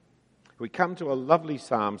We come to a lovely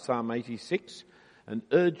psalm, Psalm 86, an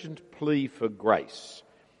urgent plea for grace.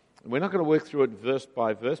 We're not going to work through it verse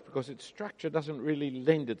by verse because its structure doesn't really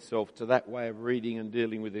lend itself to that way of reading and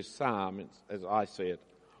dealing with this psalm as I see it.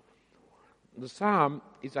 The psalm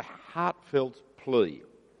is a heartfelt plea,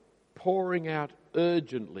 pouring out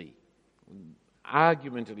urgently,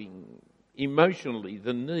 argumentating, emotionally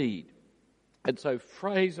the need. And so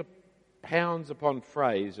phrase pounds upon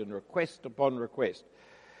phrase and request upon request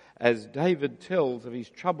as David tells of his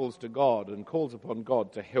troubles to God and calls upon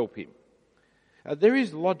God to help him. There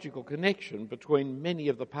is logical connection between many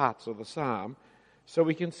of the parts of the psalm, so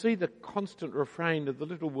we can see the constant refrain of the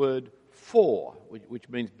little word for, which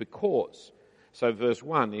means because. So verse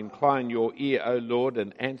 1, incline your ear, O Lord,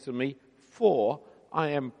 and answer me, for I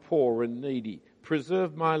am poor and needy.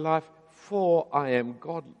 Preserve my life, for I am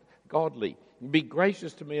godly. Be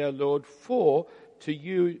gracious to me, O Lord, for to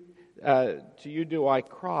you do I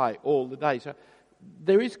cry all the day. So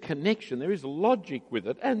there is connection, there is logic with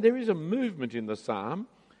it, and there is a movement in the psalm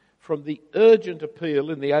from the urgent appeal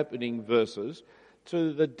in the opening verses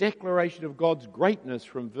to the declaration of God's greatness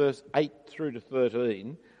from verse 8 through to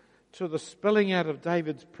 13, to the spelling out of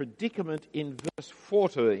David's predicament in verse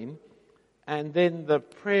 14, and then the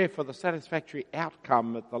prayer for the satisfactory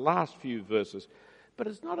outcome at the last few verses. But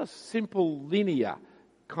it's not a simple linear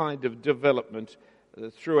kind of development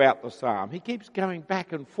throughout the psalm. He keeps going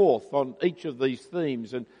back and forth on each of these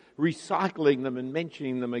themes and recycling them and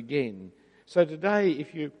mentioning them again. So today,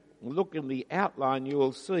 if you look in the outline, you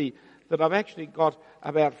will see that I've actually got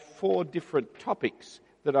about 4 different topics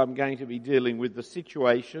that I'm going to be dealing with: the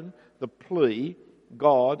situation, the plea,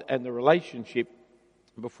 God, and the relationship,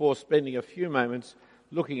 before spending a few moments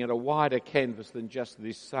looking at a wider canvas than just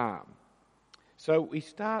this psalm. So we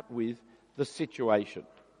start with the situation.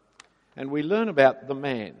 And we learn about the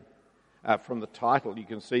man. From the title you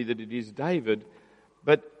can see that it is David,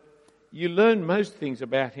 but you learn most things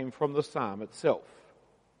about him from the psalm itself.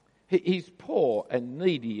 He's poor and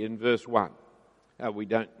needy in verse 1. We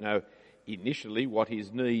don't know initially what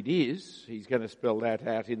his need is. He's going to spell that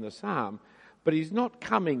out in the psalm. But he's not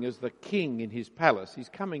coming as the king in his palace. He's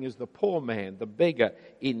coming as the poor man, the beggar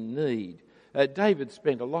in need. David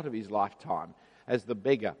spent a lot of his lifetime as the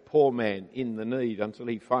beggar, poor man in the need, until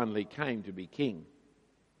he finally came to be king.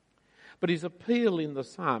 But his appeal in the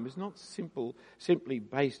psalm is not simply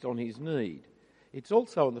based on his need. It's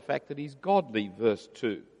also on the fact that he's godly, verse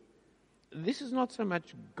 2. This is not so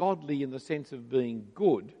much godly in the sense of being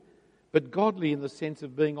good, but godly in the sense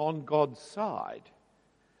of being on God's side.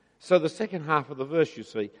 So the second half of the verse, you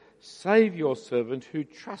see, save your servant who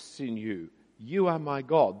trusts in you. You are my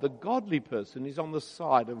God. The godly person is on the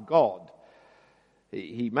side of God.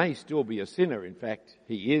 He may still be a sinner, in fact,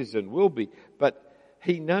 he is and will be, but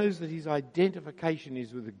he knows that his identification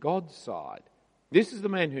is with God's side. This is the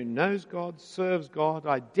man who knows God, serves God,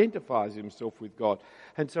 identifies himself with God,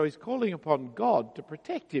 and so he's calling upon God to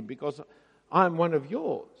protect him because I'm one of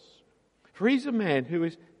yours. For he's a man who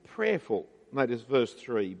is prayerful. Notice verse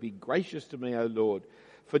 3, be gracious to me, O Lord,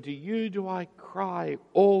 for to you do I cry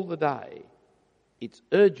all the day. It's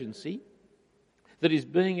urgency that is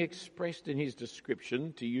being expressed in his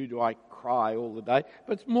description, to you do I cry all the day,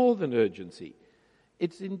 but it's more than urgency.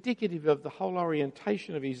 It's indicative of the whole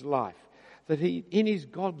orientation of his life, that he, in his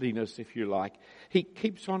godliness, if you like, he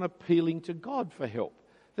keeps on appealing to God for help.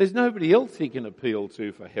 There's nobody else he can appeal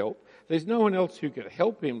to for help. There's no one else who can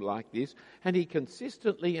help him like this, and he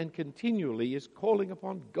consistently and continually is calling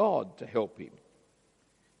upon God to help him.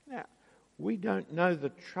 Now, we don't know the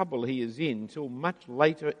trouble he is in till much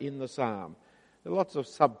later in the psalm. There are lots of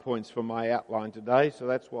subpoints for my outline today, so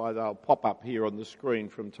that's why they'll pop up here on the screen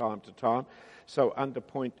from time to time. So under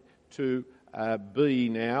point 2b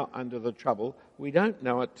now, under the trouble, we don't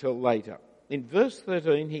know it till later. In verse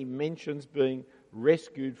 13, he mentions being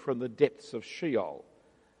rescued from the depths of Sheol.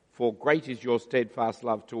 For great is your steadfast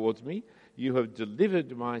love towards me. You have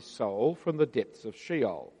delivered my soul from the depths of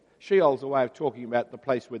Sheol. Sheol's a way of talking about the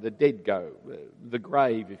place where the dead go, the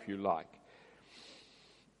grave, if you like.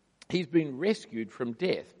 He's been rescued from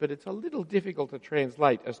death, but it's a little difficult to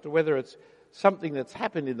translate as to whether it's something that's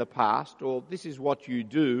happened in the past, or this is what you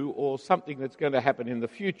do, or something that's going to happen in the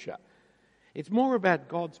future. It's more about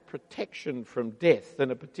God's protection from death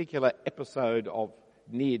than a particular episode of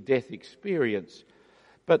near-death experience.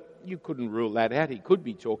 But you couldn't rule that out. He could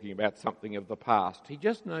be talking about something of the past. He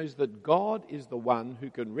just knows that God is the one who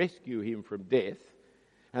can rescue him from death,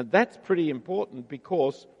 and that's pretty important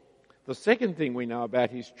because the second thing we know about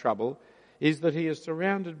his trouble is that he is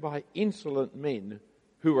surrounded by insolent men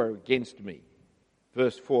who are against me.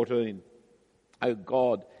 Verse 14, O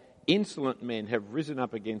God, Insolent men have risen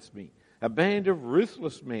up against me. A band of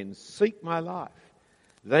ruthless men seek my life.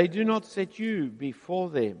 They do not set you before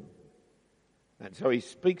them. And so he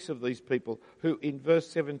speaks of these people who, in verse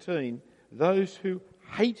 17, those who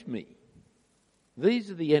hate me.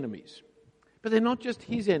 These are the enemies. But they're not just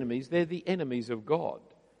his enemies, they're the enemies of God.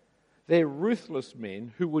 They're ruthless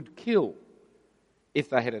men who would kill if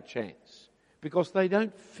they had a chance, because they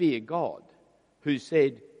don't fear God, who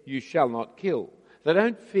said, "You shall not kill." They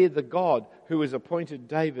don't fear the God who has appointed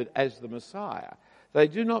David as the Messiah. They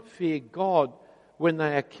do not fear God when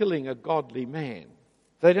they are killing a godly man.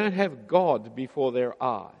 They don't have God before their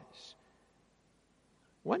eyes.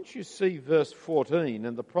 Once you see verse 14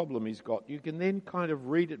 and the problem he's got, you can then kind of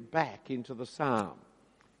read it back into the psalm.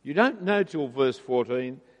 You don't know till verse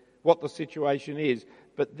 14 what the situation is,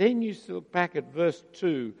 but then you look back at verse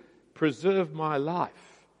 2, preserve my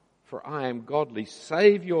life, for I am godly.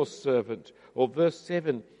 Save your servant. Or verse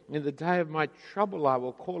 7, in the day of my trouble I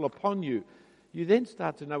will call upon you. You then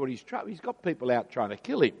start to know what he's trying. He's got people out trying to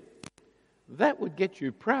kill him. That would get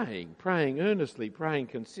you praying earnestly, praying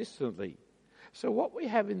consistently. So what we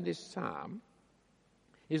have in this psalm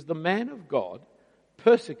is the man of God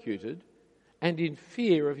persecuted and in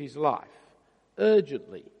fear of his life,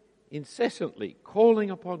 urgently, incessantly calling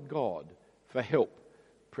upon God for help,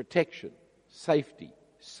 protection, safety,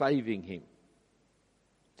 saving him.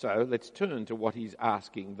 So let's turn to what he's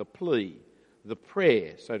asking, the plea, the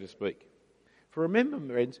prayer, so to speak. For remember,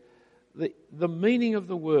 friends, the meaning of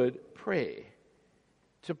the word prayer,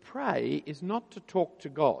 to pray is not to talk to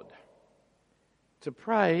God. To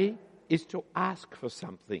pray is to ask for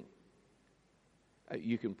something.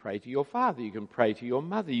 You can pray to your father, you can pray to your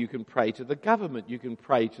mother, you can pray to the government, you can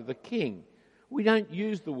pray to the king. We don't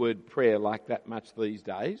use the word prayer like that much these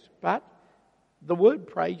days, but the word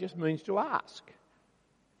pray just means to ask.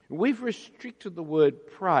 We've restricted the word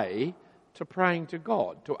pray to praying to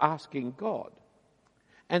God, to asking God.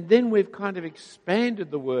 And then we've kind of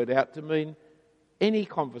expanded the word out to mean any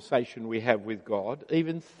conversation we have with God,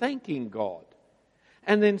 even thanking God.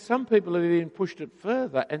 And then some people have even pushed it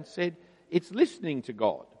further and said it's listening to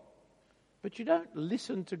God. But you don't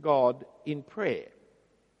listen to God in prayer.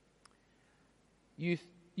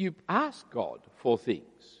 You ask God for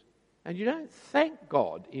things, and you don't thank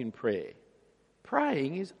God in prayer.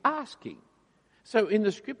 Praying is asking. So in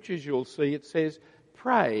the scriptures you'll see it says,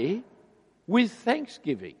 pray with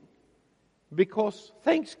thanksgiving, because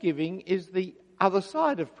thanksgiving is the other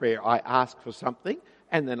side of prayer. I ask for something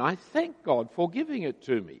and then I thank God for giving it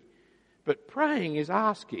to me. But praying is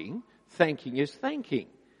asking, thanking is thanking,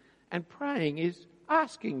 and praying is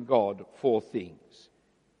asking God for things.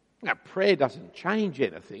 Now, prayer doesn't change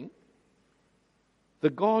anything. The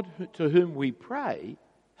God to whom we pray,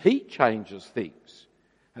 he changes things.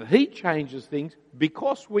 And he changes things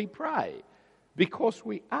because we pray, because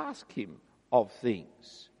we ask him of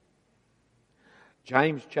things.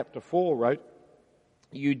 James chapter 4 wrote,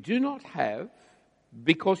 you do not have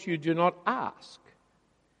because you do not ask.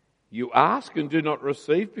 You ask and do not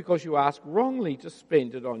receive because you ask wrongly to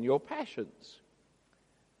spend it on your passions.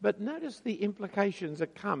 But notice the implications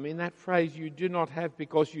that come in that phrase, you do not have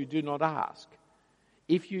because you do not ask.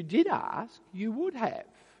 If you did ask, you would have.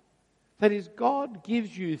 That is, God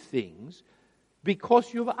gives you things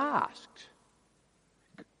because you've asked.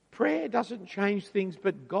 Prayer doesn't change things,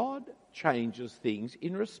 but God changes things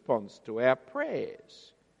in response to our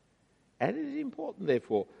prayers. And it is important,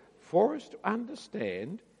 therefore, for us to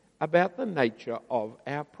understand about the nature of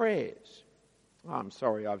our prayers. I'm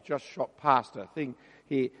sorry, I've just shot past a thing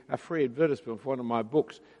here, a free advertisement for one of my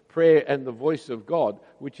books, Prayer and the Voice of God,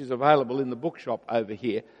 which is available in the bookshop over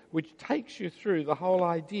here, which takes you through the whole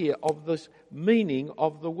idea of this meaning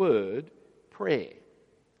of the word prayer.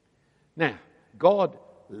 Now, God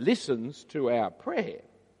listens to our prayer.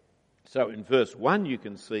 So in verse 1 you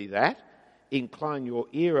can see that. Incline your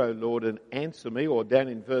ear, O Lord, and answer me. Or down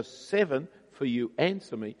in verse 7, for you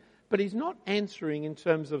answer me. But he's not answering in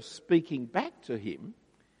terms of speaking back to him.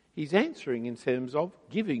 He's answering in terms of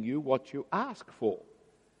giving you what you ask for.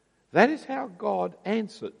 That is how God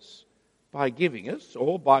answers, by giving us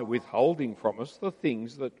or by withholding from us the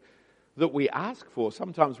things that we ask for.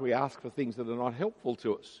 Sometimes we ask for things that are not helpful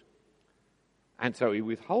to us. And so he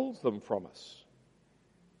withholds them from us.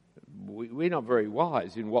 We're not very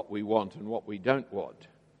wise in what we want and what we don't want.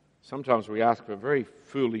 Sometimes we ask for very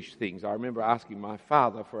foolish things. I remember asking my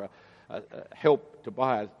father for help to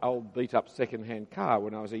buy an old beat-up second-hand car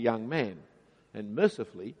when I was a young man. And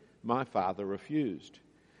mercifully, my father refused.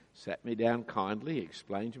 Sat me down kindly,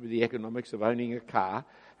 explained to me the economics of owning a car,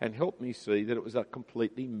 and helped me see that it was a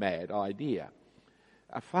completely mad idea.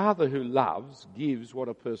 A father who loves gives what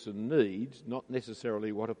a person needs, not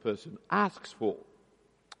necessarily what a person asks for.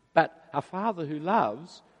 But a father who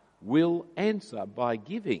loves will answer by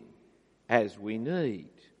giving as we need.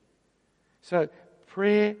 So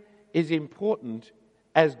prayer is important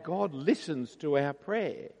as God listens to our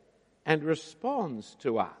prayer and responds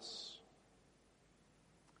to us.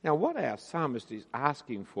 Now, what our psalmist is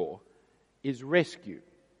asking for is rescue.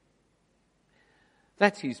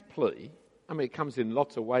 That's his plea. I mean, it comes in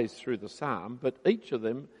lots of ways through the psalm, but each of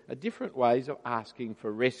them are different ways of asking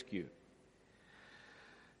for rescue.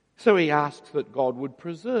 So he asks that God would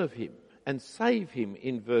preserve him and save him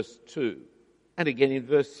in verse 2. And again in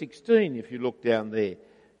verse 16, if you look down there,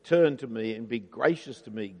 turn to me and be gracious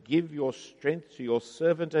to me. Give your strength to your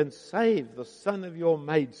servant and save the son of your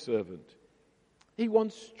maidservant. He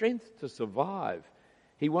wants strength to survive.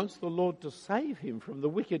 He wants the Lord to save him from the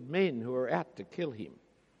wicked men who are out to kill him.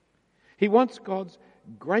 He wants God's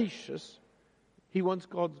grace.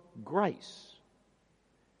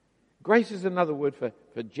 Grace is another word for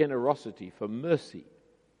generosity, for mercy.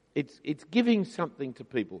 It's giving something to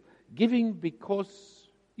people. Giving because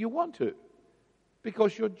you want to,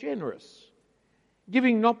 because you're generous.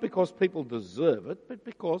 Giving not because people deserve it, but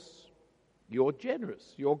because you're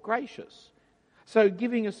generous, you're gracious. So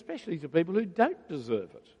giving especially to people who don't deserve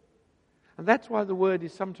it. And that's why the word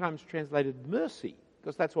is sometimes translated mercy,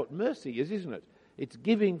 because that's what mercy is, isn't it? It's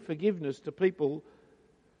giving forgiveness to people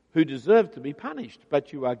who deserve to be punished,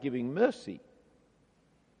 but you are giving mercy.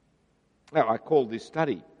 Now, I call this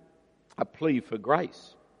study a plea for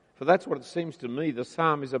grace, for that's what it seems to me the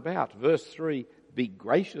psalm is about. Verse 3, be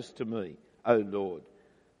gracious to me, O Lord,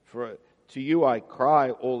 for to you I cry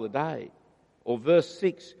all the day. Or verse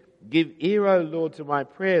 6, give ear, O Lord, to my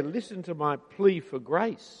prayer, listen to my plea for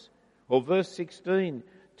grace. Or verse 16,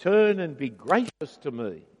 turn and be gracious to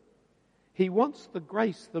me. He wants the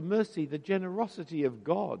grace, the mercy, the generosity of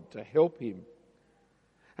God to help him.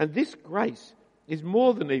 And this grace is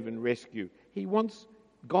more than even rescue. He wants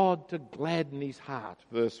God to gladden his heart.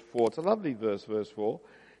 Verse 4, it's a lovely verse, verse 4.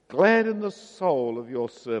 Gladden the soul of your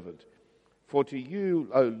servant. For to you,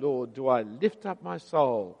 O Lord, do I lift up my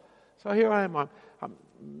soul. So here I am.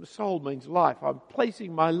 Soul means life. I'm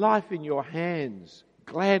placing my life in your hands.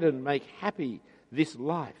 Gladden, make happy this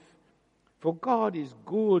life. For God is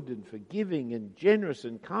good and forgiving and generous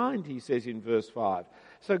and kind, he says in verse 5.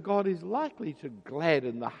 So God is likely to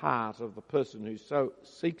gladden the heart of the person who so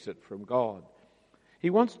seeks it from God. He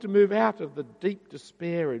wants to move out of the deep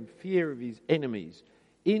despair and fear of his enemies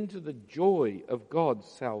into the joy of God's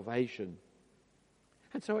salvation.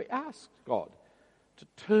 And so he asks God to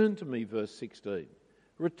turn to me, verse 16.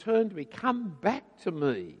 Return to me, come back to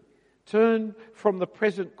me. Turn from the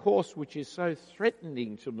present course which is so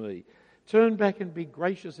threatening to me. Turn back and be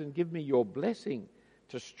gracious and give me your blessing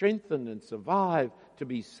to strengthen and survive, to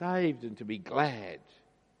be saved and to be glad.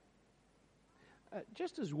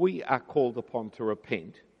 Just as we are called upon to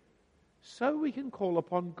repent, so we can call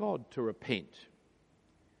upon God to repent.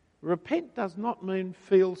 Repent does not mean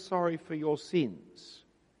feel sorry for your sins.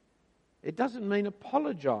 It doesn't mean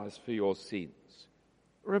apologise for your sins.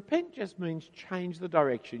 Repent just means change the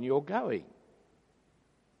direction you're going.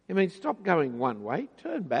 It means stop going one way,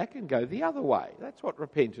 turn back and go the other way. That's what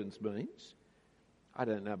repentance means. I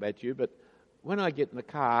don't know about you, but when I get in the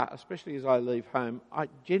car, especially as I leave home, I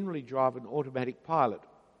generally drive an automatic pilot.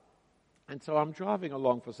 And so I'm driving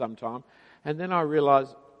along for some time, and then I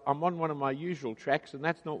realise I'm on one of my usual tracks, and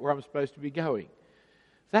that's not where I'm supposed to be going.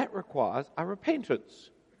 That requires a repentance.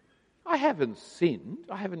 I haven't sinned.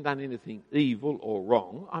 I haven't done anything evil or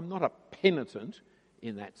wrong. I'm not a penitent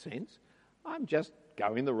in that sense. I'm just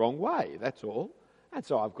going the wrong way, that's all. And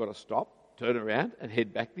so I've got to stop, turn around and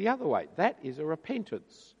head back the other way. That is a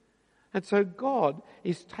repentance. And so God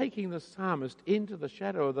is taking the psalmist into the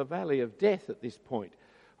shadow of the valley of death at this point,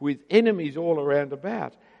 with enemies all around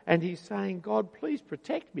about. And he's saying, God, please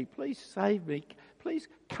protect me, please save me, please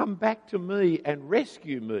come back to me and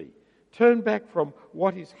rescue me. Turn back from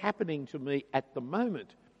what is happening to me at the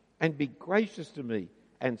moment and be gracious to me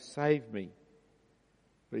and save me.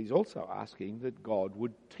 But he's also asking that God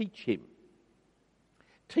would teach him.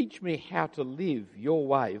 Teach me how to live your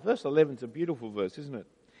way. Verse 11 is a beautiful verse, isn't it?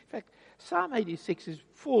 In fact, Psalm 86 is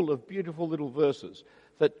full of beautiful little verses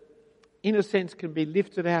that, in a sense, can be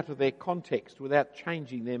lifted out of their context without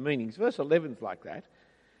changing their meanings. Verse 11 is like that.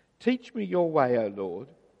 Teach me your way, O Lord,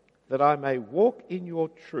 that I may walk in your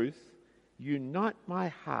truth. Unite my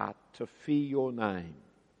heart to fear your name.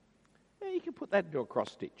 Now, you can put that into a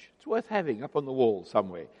cross stitch. It's worth having up on the wall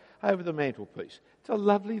somewhere, over the mantelpiece. It's a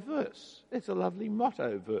lovely verse. It's a lovely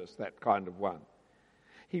motto verse, that kind of one.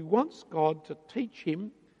 He wants God to teach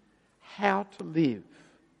him how to live,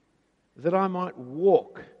 that I might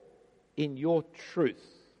walk in your truth.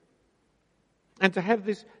 And to have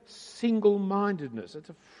this single-mindedness. It's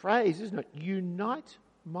a phrase, isn't it? Unite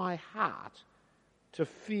my heart to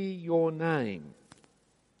fear your name.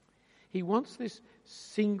 He wants this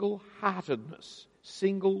single-heartedness,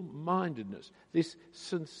 single-mindedness, this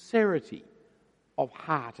sincerity of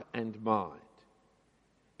heart and mind.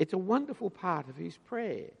 It's a wonderful part of his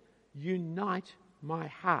prayer. Unite my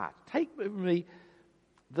heart. Take with me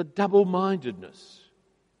the double-mindedness,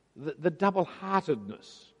 the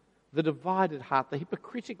double-heartedness, the divided heart, the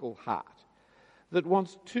hypocritical heart that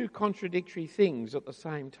wants two contradictory things at the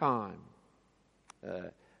same time.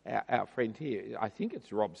 Our friend here, I think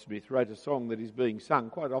it's Rob Smith, wrote a song that is being sung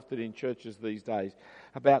quite often in churches these days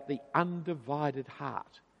about the undivided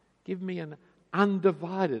heart. Give me an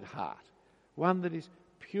undivided heart, one that is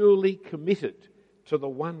purely committed to the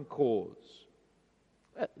one cause.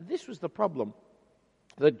 This was the problem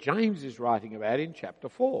that James is writing about in chapter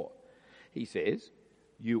 4. He says,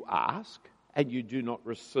 you ask and you do not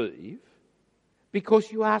receive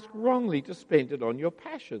because you ask wrongly to spend it on your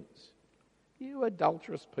passions. You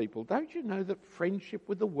adulterous people, don't you know that friendship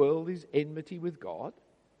with the world is enmity with God?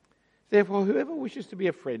 Therefore, whoever wishes to be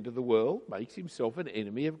a friend of the world makes himself an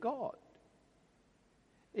enemy of God.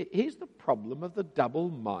 Here's the problem of the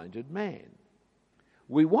double-minded man.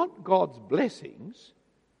 We want God's blessings,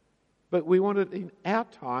 but we want it in our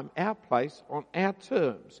time, our place, on our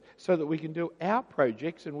terms, so that we can do our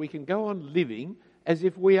projects and we can go on living as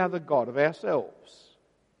if we are the God of ourselves.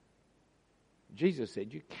 Jesus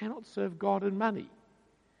said, you cannot serve God and money.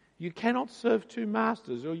 You cannot serve two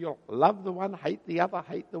masters, or you'll love the one, hate the other,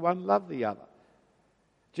 hate the one, love the other.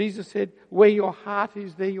 Jesus said, where your heart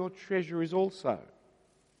is, there your treasure is also.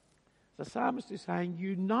 The psalmist is saying,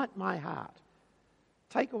 unite my heart.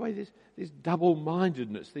 Take away this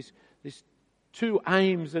double-mindedness, this two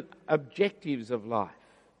aims and objectives of life.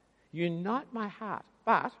 Unite my heart.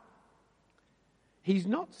 But he's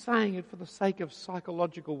not saying it for the sake of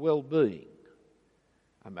psychological well-being.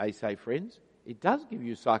 I may say, friends, it does give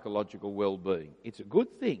you psychological well-being. It's a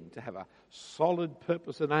good thing to have a solid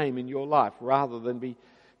purpose and aim in your life rather than be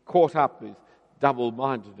caught up with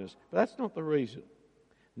double-mindedness. But that's not the reason.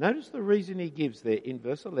 Notice the reason he gives there in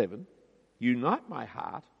verse 11. Unite my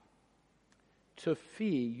heart to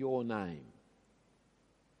fear your name,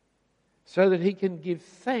 so that he can give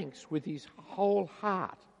thanks with his whole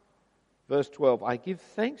heart. Verse 12, I give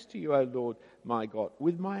thanks to you, O Lord, my God,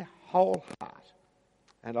 with my whole heart,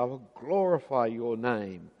 and I will glorify your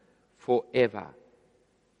name forever.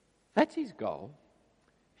 That's his goal.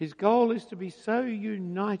 His goal is to be so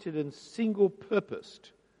united and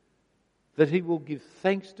single-purposed that he will give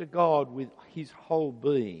thanks to God with his whole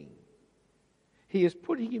being. He is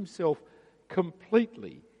putting himself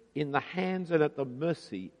completely in the hands and at the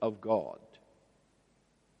mercy of God.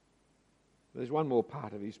 There's one more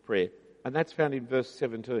part of his prayer, and that's found in verse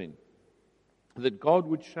 17. That God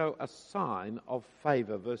would show a sign of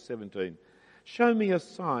favour, verse 17. Show me a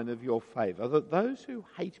sign of your favour, that those who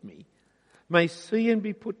hate me may see and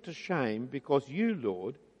be put to shame, because you,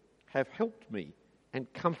 Lord, have helped me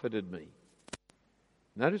and comforted me.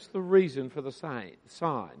 Notice the reason for the sign.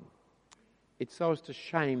 It's so as to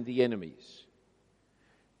shame the enemies,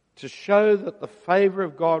 to show that the favour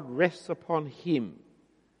of God rests upon him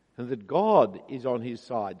and that God is on his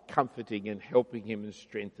side, comforting and helping him and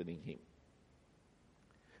strengthening him.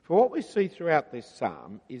 For what we see throughout this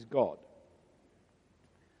psalm is God.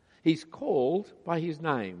 He's called by his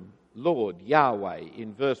name, Lord, Yahweh,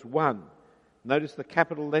 in verse 1. Notice the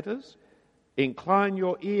capital letters. Incline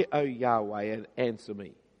your ear, O Yahweh, and answer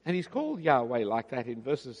me. And he's called Yahweh like that in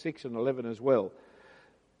verses 6 and 11 as well.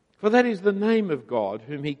 For that is the name of God,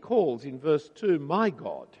 whom he calls in verse 2, my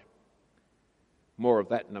God. More of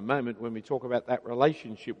that in a moment when we talk about that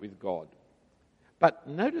relationship with God. But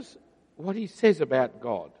notice what he says about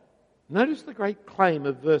God. Notice the great claim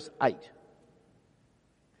of verse 8.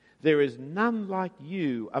 There is none like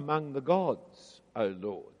you among the gods, O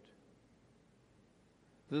Lord.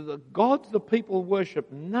 The gods the people worship,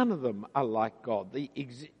 none of them are like God.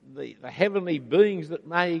 The heavenly beings that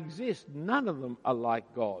may exist, none of them are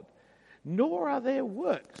like God. Nor are their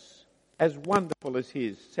works as wonderful as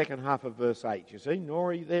his. Second half of verse 8, you see.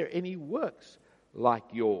 Nor are there any works like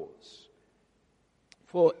yours.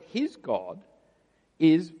 For his God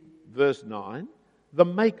is, verse 9, the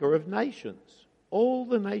maker of nations. All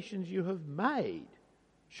the nations you have made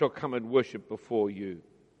shall come and worship before you.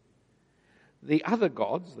 The other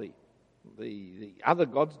gods, the other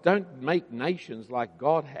gods don't make nations like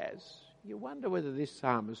God has. You wonder whether this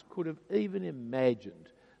psalmist could have even imagined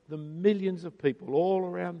the millions of people all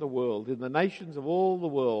around the world, in the nations of all the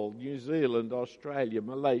world, New Zealand, Australia,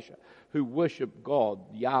 Malaysia, who worship God,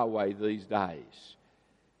 Yahweh, these days.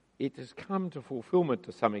 It has come to fulfillment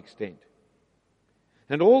to some extent.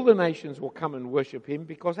 And all the nations will come and worship him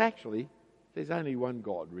because actually there's only one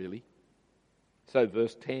God, really. So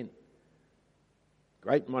verse 10,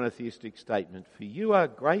 great monotheistic statement, for you are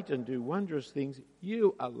great and do wondrous things,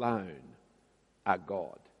 you alone are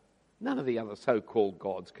God. None of the other so-called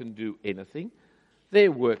gods can do anything.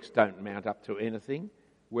 Their works don't mount up to anything,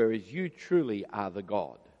 whereas you truly are the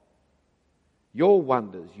God. Your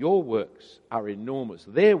wonders, your works are enormous.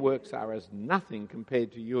 Their works are as nothing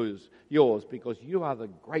compared to yours, because you are the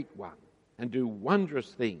great one and do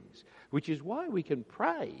wondrous things, which is why we can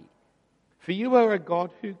pray. For you are a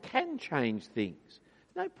God who can change things.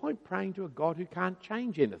 There's no point praying to a God who can't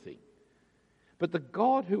change anything. But the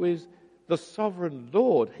God who is the sovereign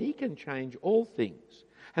Lord, he can change all things.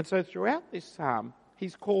 And so throughout this psalm,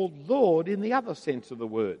 he's called Lord in the other sense of the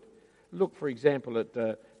word. Look, for example, at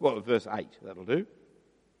verse 8, that'll do.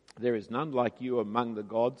 There is none like you among the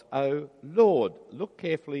gods, O Lord. Look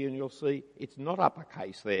carefully and you'll see it's not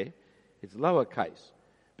uppercase there, it's lowercase.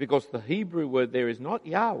 Because the Hebrew word there is not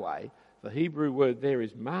Yahweh, the Hebrew word there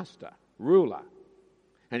is master, ruler.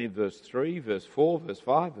 And in verse 3, verse 4, verse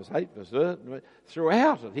 5, verse 8, verse 8,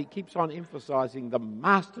 throughout it, he keeps on emphasizing the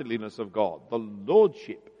masterliness of God, the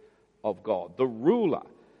lordship of God, the ruler.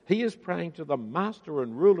 He is praying to the master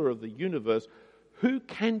and ruler of the universe who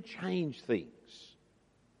can change things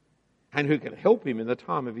and who can help him in the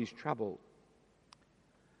time of his trouble.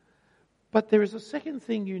 But there is a second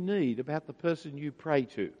thing you need about the person you pray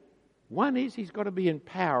to. One is he's got to be in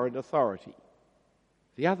power and authority.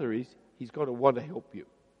 The other is he's got to want to help you.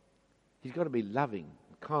 He's got to be loving,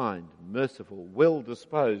 kind, merciful,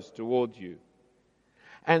 well-disposed towards you.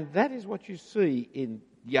 And that is what you see in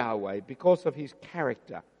Yahweh because of his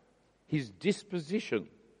character, his disposition.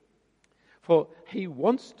 For he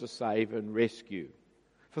wants to save and rescue.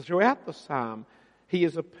 For throughout the psalm, he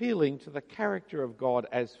is appealing to the character of God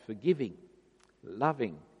as forgiving,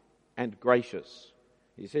 loving, and gracious.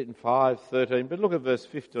 He said in 5:13, but look at verse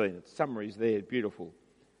 15. Its summary's there, beautiful.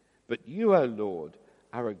 But you, O Lord,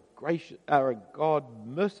 are a God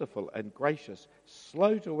merciful and gracious,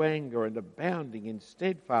 slow to anger and abounding in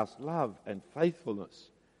steadfast love and faithfulness.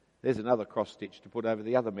 There's another cross-stitch to put over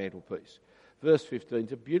the other mantelpiece. Verse 15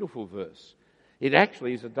 is a beautiful verse. It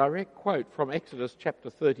actually is a direct quote from Exodus chapter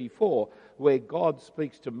 34, where God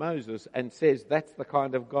speaks to Moses and says, that's the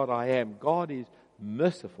kind of God I am. God is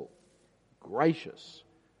merciful, gracious.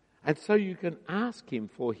 And so you can ask him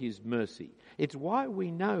for his mercy. It's why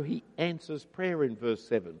we know he answers prayer in verse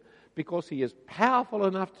 7, because he is powerful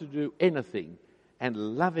enough to do anything and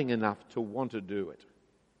loving enough to want to do it.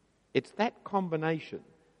 It's that combination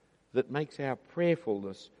that makes our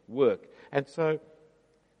prayerfulness work. And so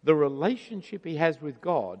the relationship he has with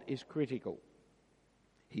God is critical.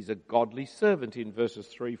 He's a godly servant in verses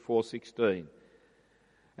 3, 4, 16.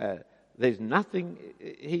 There's nothing,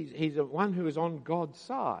 he's the one who is on God's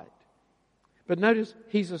side. But notice,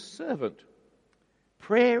 he's a servant.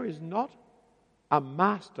 Prayer is not a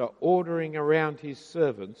master ordering around his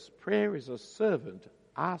servants. Prayer is a servant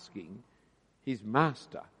asking his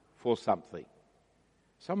master for something.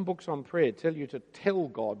 Some books on prayer tell you to tell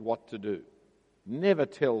God what to do. Never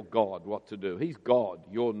tell God what to do. He's God,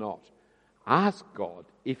 you're not. Ask God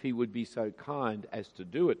if he would be so kind as to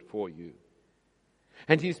do it for you.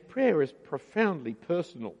 And his prayer is profoundly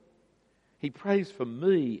personal. He prays for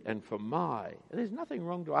me and for my. And there's nothing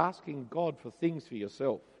wrong to asking God for things for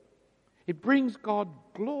yourself. It brings God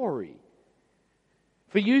glory.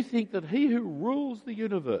 For you think that he who rules the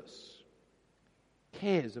universe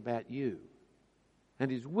cares about you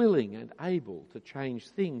and is willing and able to change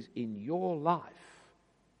things in your life.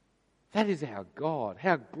 That is our God,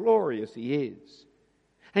 how glorious he is.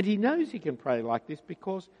 And he knows he can pray like this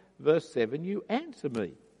because, verse 7, you answer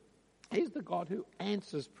me. He's the God who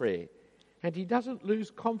answers prayer. And he doesn't lose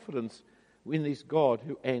confidence in this God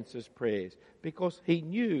who answers prayers because he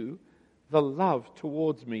knew the love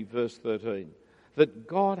towards me, verse 13, that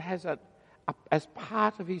God has as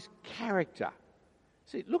part of his character.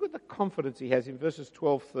 See, look at the confidence he has in verses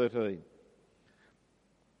 12, 13.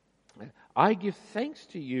 I give thanks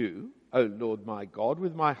to you, O Lord my God,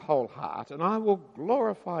 with my whole heart, and I will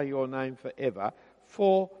glorify your name forever,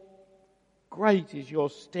 for great is your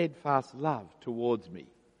steadfast love towards me.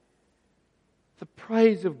 The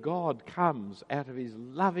praise of God comes out of his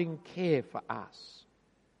loving care for us.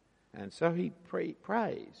 And so he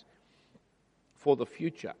prays for the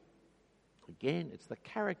future. Again, it's the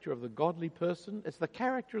character of the godly person. It's the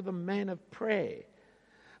character of the man of prayer.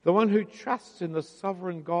 The one who trusts in the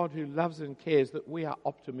sovereign God who loves and cares, that we are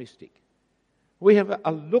optimistic. We have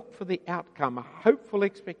a look for the outcome, a hopeful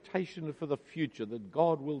expectation for the future, that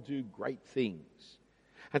God will do great things.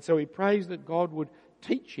 And so he prays that God would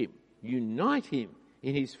teach him, unite him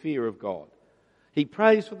in his fear of God. He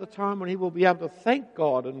prays for the time when he will be able to thank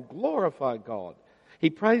God and glorify God. He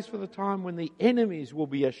prays for the time when the enemies will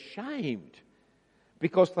be ashamed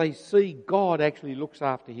because they see God actually looks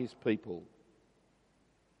after his people.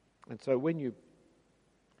 And so when you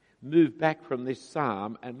move back from this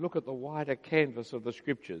psalm and look at the wider canvas of the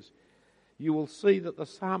scriptures, you will see that the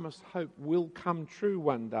psalmist's hope will come true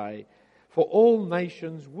one day, for all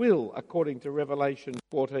nations will, according to Revelation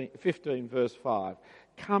 15 verse 5,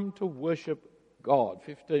 come to worship God.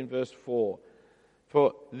 15 verse 4.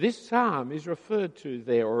 For this psalm is referred to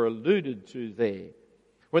there or alluded to there.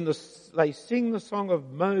 When they sing the song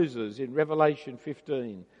of Moses in Revelation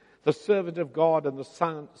 15, the servant of God and the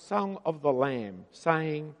son of the Lamb,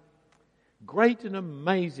 saying, "Great and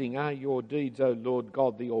amazing are your deeds, O Lord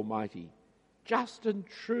God the Almighty. Just and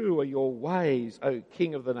true are your ways, O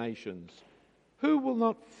King of the nations. Who will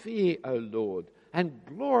not fear, O Lord, and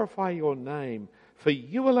glorify your name? For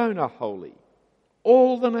you alone are holy.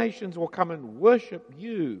 All the nations will come and worship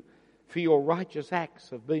you, for your righteous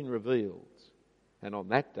acts have been revealed." And on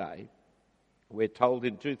that day, we're told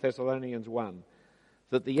in 2 Thessalonians 1,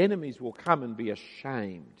 that the enemies will come and be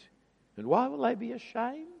ashamed. And why will they be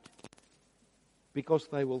ashamed? Because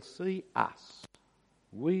they will see us,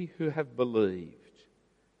 we who have believed.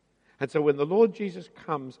 And so when the Lord Jesus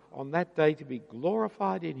comes on that day to be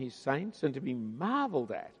glorified in his saints and to be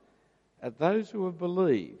marvelled at those who have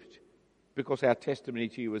believed, because our testimony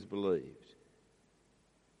to you is believed.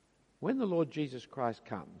 When the Lord Jesus Christ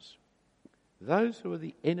comes, those who are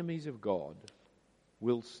the enemies of God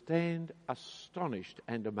will stand astonished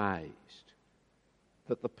and amazed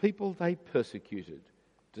that the people they persecuted,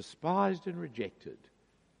 despised and rejected,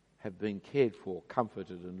 have been cared for,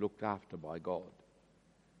 comforted and looked after by God.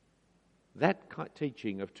 That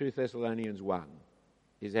teaching of 2 Thessalonians 1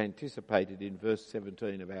 is anticipated in verse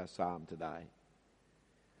 17 of our psalm today.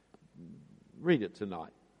 Read it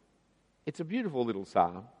tonight. It's a beautiful little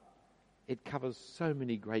psalm. It covers so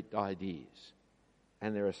many great ideas.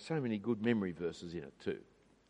 And there are so many good memory verses in it too.